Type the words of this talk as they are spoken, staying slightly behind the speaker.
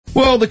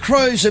Well, the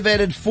Crows have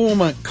added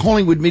former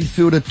Collingwood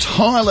midfielder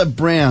Tyler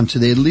Brown to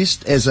their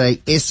list as a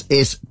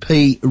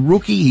SSP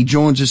rookie. He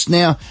joins us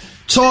now.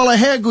 Tyler,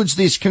 how good's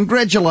this?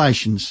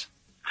 Congratulations.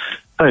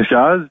 Thanks,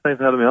 guys. Thanks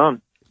for having me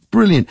on.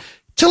 Brilliant.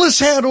 Tell us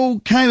how it all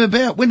came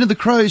about. When did the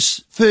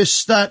Crows first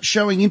start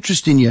showing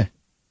interest in you?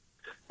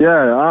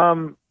 Yeah,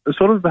 it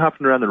sort of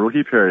happened around the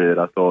rookie period.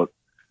 I thought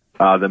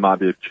there might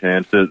be a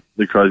chance that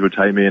the Crows would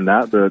take me in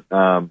that, but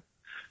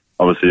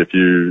obviously a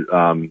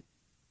few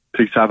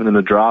picks happened in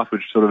the draft,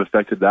 which sort of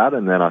affected that,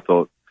 and then I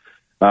thought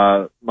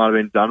might have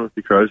been done with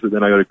the Crows, but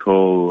then I got a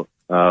call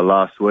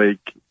last week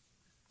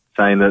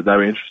saying that they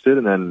were interested,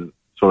 and then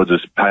sort of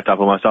just packed up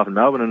all my stuff in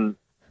Melbourne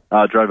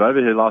and drove over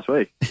here last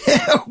week.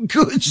 How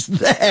good's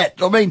that?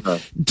 I mean,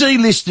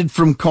 delisted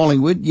from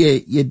Collingwood,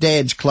 your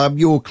dad's club,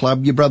 your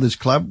brother's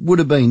club, would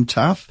have been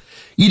tough.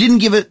 You didn't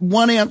give it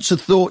 1 ounce of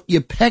thought.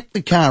 You packed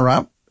the car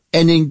up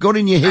and then got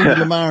in your Hemi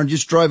Lamar and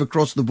just drove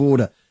across the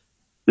border.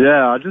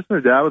 Yeah, I just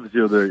moved out with a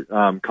few of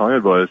the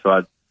Collingwood boys, so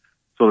I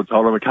sort of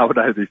told them a couple of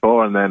days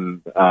before, and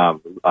then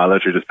I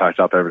literally just packed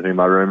up everything in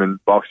my room in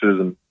boxes,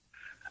 and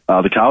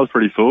the car was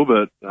pretty full,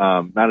 but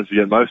managed to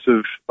get most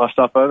of my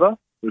stuff over,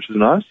 which is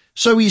nice.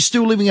 So were you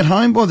still living at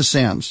home by the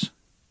sounds?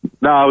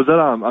 No, I was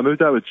I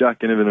moved out with Jack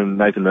Ginnivan and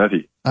Nathan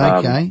Murphy.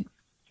 Okay.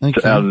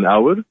 Out in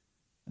Elwood.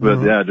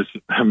 But yeah, just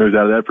moved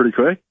out of there pretty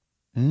quick.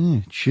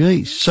 Oh,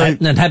 jeez. So,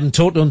 and haven't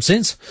talked to them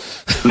since?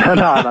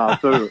 No,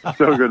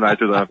 still good mate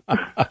to them.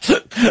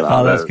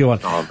 Oh, that's a good one.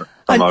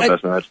 I'm my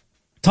best mate.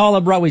 Tyler,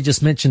 bro, we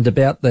just mentioned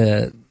about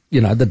the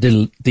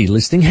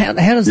delisting. How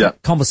does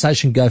that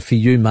conversation go for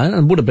you, mate?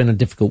 And would have been a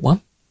difficult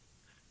one.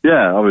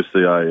 Yeah,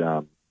 obviously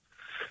I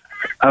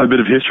have a bit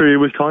of history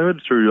with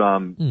Collingwood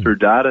through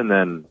Dad, and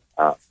then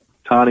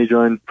Tani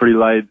joined pretty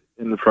late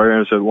in the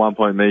program. So at one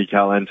point, me,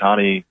 Cal, and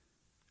Tani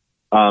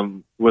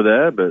were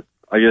there, but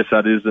I guess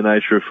that is the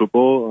nature of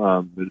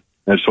football.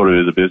 It sort of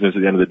is a business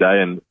at the end of the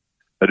day, and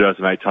they do have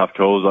to make tough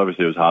calls.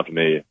 Obviously, it was hard for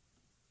me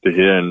to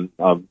hear, and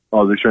I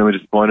was extremely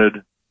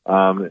disappointed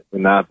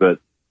in that, but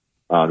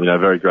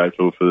very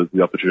grateful for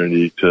the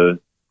opportunity to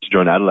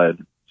join Adelaide.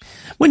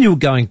 When you were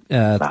going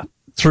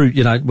through,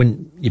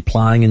 when you're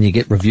playing and you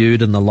get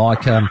reviewed and the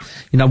like,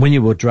 when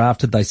you were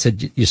drafted, they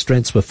said your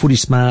strengths were footy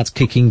smarts,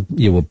 kicking,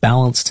 you were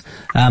balanced.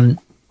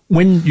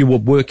 When you were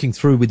working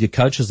through with your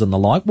coaches and the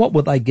like, what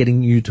were they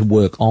getting you to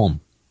work on?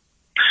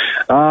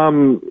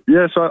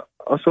 So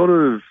I sort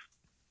of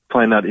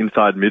playing that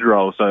inside mid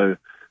role. So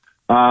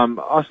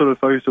I sort of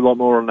focused a lot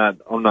more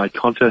on that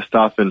contest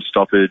stuff and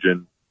stoppage,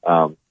 and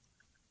a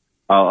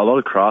lot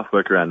of craft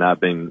work around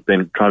that, being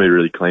trying to be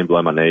really clean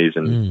below my knees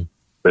and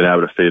being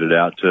able to feed it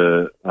out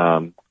to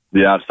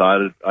the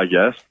outside, I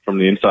guess, from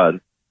the inside.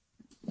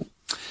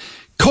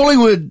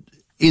 Collingwood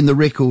in the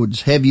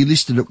records have you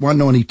listed at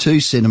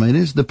 192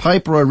 centimetres. The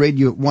paper I read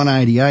you at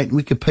 188,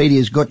 and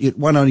Wikipedia's got you at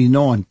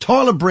 189.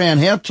 Tyler Brown,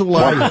 how tall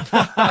are you?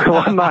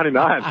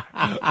 199.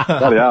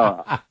 Bloody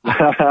hell.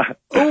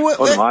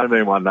 Wouldn't mind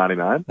being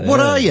 199. What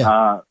are you?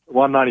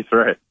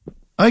 193.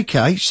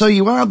 Okay, so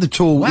you are the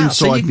tall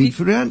inside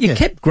midfielder, aren't you? You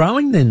kept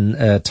growing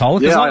then,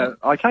 Tyler. Yeah,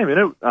 I came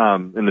in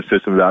the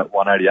system about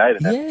 188.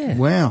 Yeah.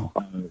 Wow.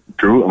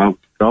 I've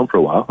gone for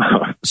a while.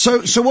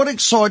 So what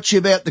excites you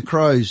about the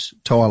Crows,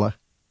 Tyler?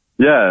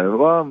 Yeah,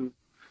 well,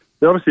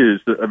 obviously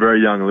it's a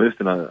very young list,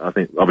 and I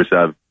think obviously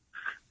I have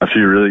a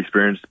few really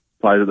experienced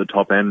players at the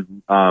top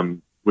end,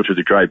 which is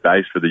a great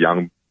base for the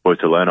young boys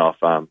to learn off.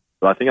 But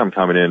I think I'm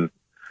coming in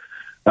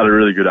at a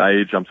really good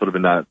age. I'm sort of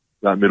in that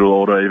middle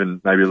order,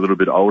 even maybe a little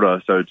bit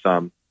older. So it's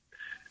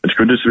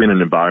good just to be in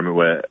an environment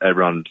where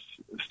everyone's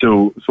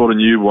still sort of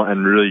new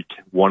and really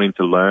wanting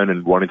to learn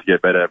and wanting to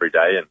get better every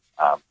day, and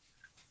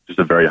just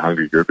a very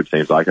hungry group. It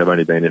seems like I've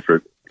only been here for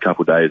a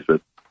couple of days,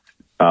 but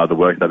the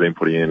work they've been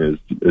putting in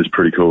is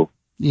pretty cool.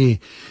 Yeah.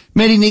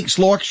 Matty Nicks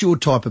likes your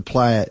type of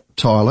player,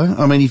 Tyler.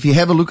 I mean, if you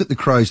have a look at the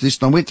Crows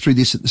list, and I went through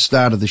this at the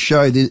start of the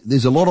show,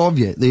 there's a lot of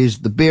you. There's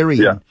the Berry,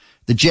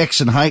 the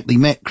Jackson Hately,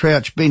 Matt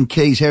Crouch, Ben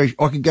Keys, Harry.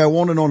 I could go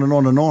on and on and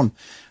on and on.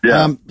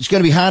 Yeah. It's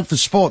going to be hard for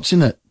spots,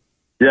 isn't it?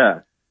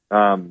 Yeah.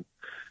 I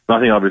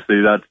think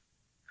obviously that's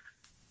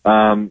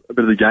a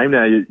bit of the game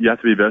now. You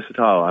have to be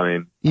versatile. I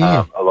mean,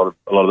 a lot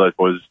of those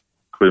boys,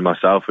 including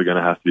myself, are going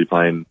to have to be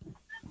playing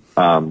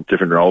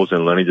different roles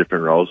and learning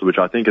different roles, which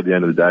I think at the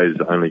end of the day is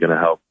only going to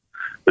help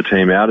the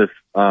team out if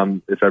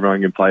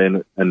everyone can play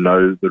and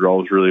know the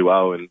roles really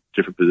well in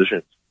different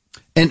positions.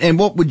 And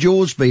what would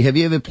yours be? Have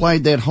you ever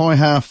played that high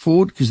half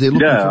forward? Because they're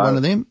looking for one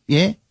of them.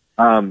 Yeah.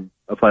 I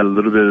played a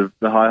little bit of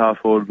the high half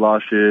forward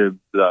last year,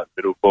 that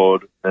middle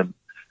forward, and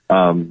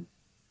played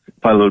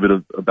a little bit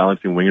of a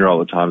balancing winger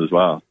role at times as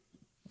well.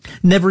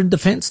 Never in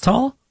defence,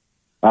 Tyler?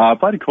 I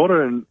played a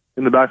quarter in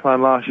the back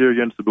line last year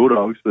against the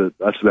Bulldogs, but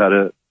that's about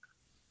it.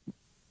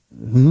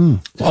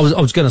 I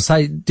was going to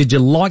say, did you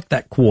like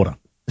that quarter?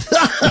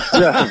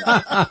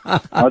 Yeah,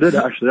 I did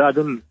actually. I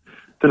didn't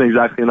didn't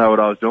exactly know what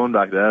I was doing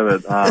back there,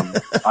 but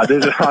I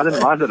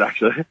didn't mind it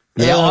actually.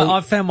 Yeah,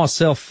 I found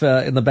myself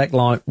in the back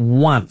line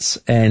once,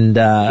 and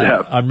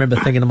I remember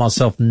thinking to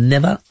myself,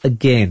 never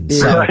again.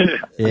 So,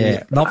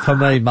 yeah, not for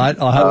me, mate.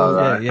 I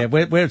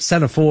hope, we're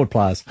centre forward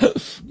players.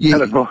 Your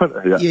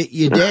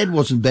dad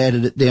wasn't bad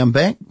at it down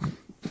back.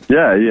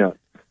 Yeah.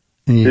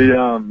 He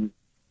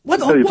What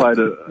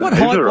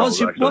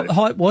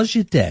height was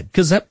your dad?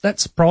 Because that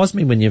surprised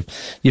me when you've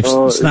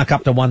snuck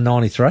up to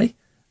 193.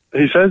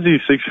 He says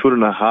he's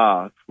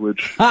 6'1.5",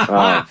 which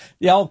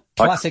the old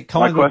classic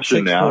kind of 6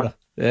 footer.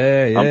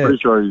 Yeah. I'm pretty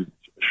sure he's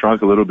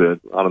shrunk a little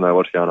bit. I don't know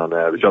what's going on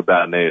there. He's got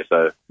bad knees,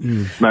 so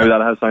maybe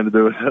that has something to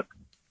do with it.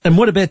 And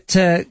what about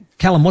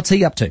Callum? What's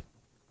he up to?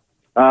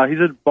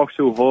 He's at Box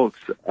Hill Hawks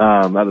at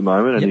the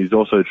moment, and he's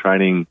also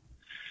training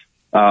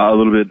a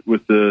little bit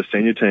with the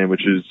senior team,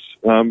 which is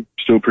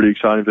still pretty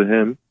exciting for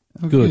him.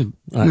 Oh, good.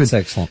 That's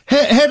excellent.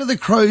 How do the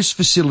Crows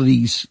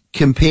facilities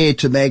compare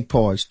to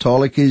Magpies,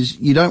 Tyler? Because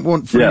you don't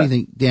want for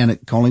anything down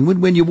at Collingwood.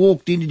 When you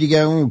walked in, did you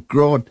go, oh,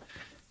 God?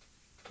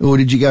 Or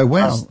did you go,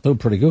 wow? They were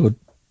pretty good.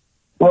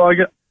 Well,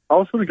 I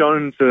was sort of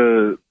going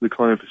into the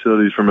Collingwood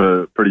facilities from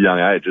a pretty young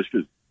age, just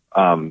because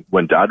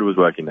when Dad was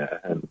working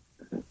there, and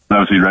they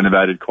obviously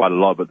renovated quite a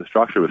lot, but the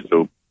structure was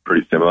still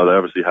pretty similar. They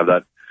obviously have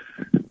that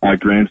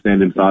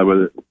grandstand inside,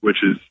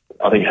 which is,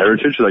 I think,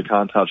 heritage, so they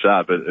can't touch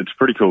that, but it's a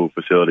pretty cool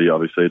facility,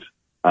 obviously. It's,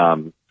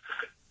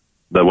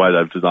 the way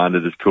they've designed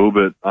it is cool,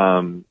 but,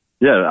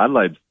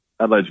 Adelaide's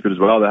good as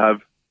well. They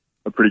have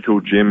a pretty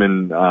cool gym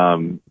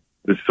in,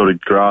 this sort of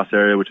grass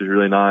area, which is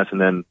really nice,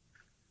 and then,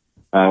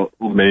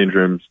 meeting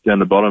rooms down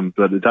the bottom,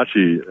 but it's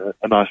actually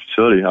a nice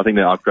facility. I think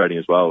they're upgrading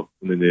as well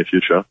in the near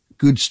future.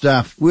 Good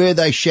stuff. Where are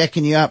they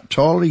shacking you up,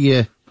 Tyler?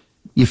 You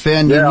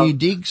found your new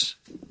digs?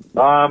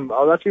 I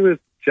was actually with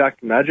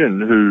Jack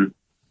Madgen, who,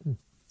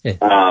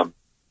 I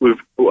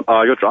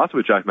got drafted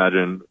with Jack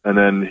Madgen, and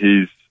then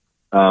he's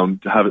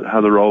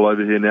have the role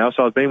over here now.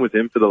 So I've been with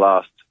him for the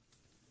last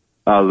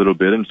little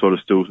bit, and sort of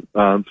still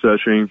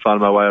searching,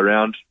 finding my way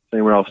around,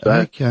 seeing where I'll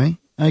stay.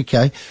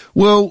 Okay.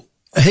 Well,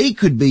 he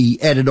could be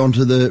added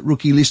onto the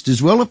rookie list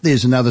as well if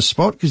there's another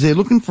spot, because they're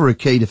looking for a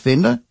key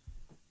defender.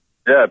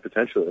 Yeah,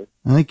 potentially.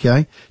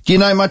 Okay. Do you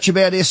know much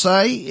about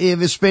SA?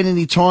 Ever spent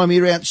any time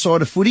here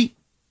outside of footy?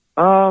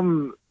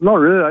 Not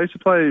really. I used to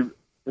play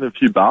in a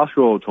few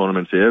basketball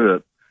tournaments here,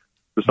 but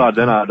besides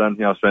then, I don't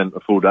think I spent a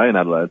full day in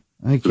Adelaide.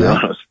 Okay. To be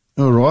honest.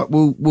 All right.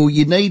 Well,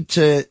 you need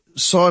to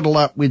sidle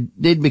up with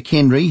Ned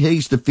McHenry.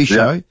 He's the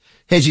fisho. Yeah.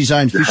 Has his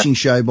own fishing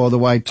show, by the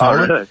way,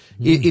 Tyler. Oh,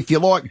 really? If you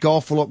like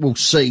golf a lot,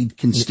 Seed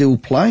can still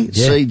play.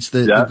 Yeah. Seed's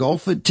the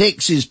golfer.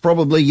 Tex is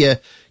probably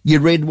your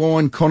red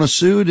wine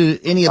connoisseur. Do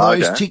any of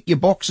those tick your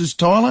boxes,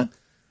 Tyler?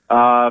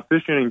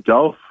 Fishing and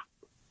golf,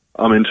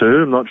 I'm into.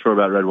 I'm not sure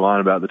about red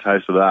wine, about the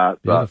taste of that,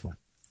 Beautiful.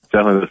 but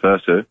definitely the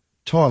first two.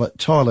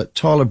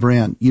 Tyler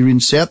Brown, you're in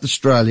South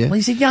Australia. Well,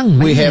 he's a young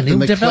man. We have the He'll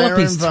develop McLaren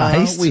his Vale,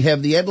 taste. we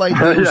have the Adelaide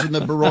Hills and the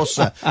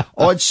Barossa.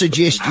 I'd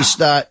suggest you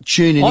start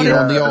tuning in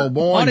on the old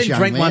wines, I didn't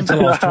drink one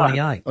until I was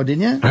 28. Oh,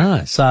 didn't you?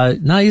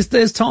 No,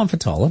 there's time for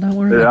Tyler. Don't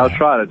worry Yeah, about I'll it.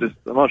 try it.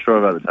 I'm not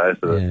sure about the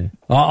taste of it.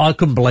 Yeah. I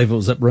couldn't believe it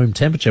was at room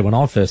temperature when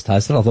I first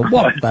tasted it. I thought,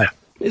 what the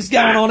is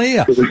going on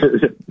here?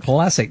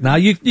 Classic. No,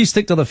 you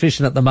stick to the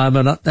fishing at the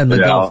moment and the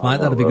golf, mate.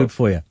 That'll be good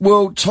for you.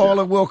 Well,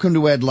 Tyler, welcome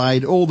to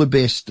Adelaide. All the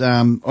best.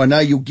 I know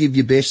you'll give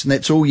your best, and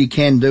that's all you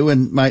can do.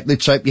 And, mate,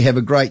 let's hope you have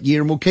a great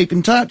year, and we'll keep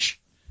in touch.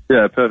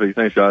 Yeah, perfect.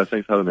 Thanks, guys.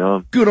 Thanks for having me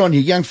on. Good on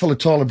you. Young fella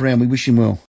Tyler Brown. We wish him well.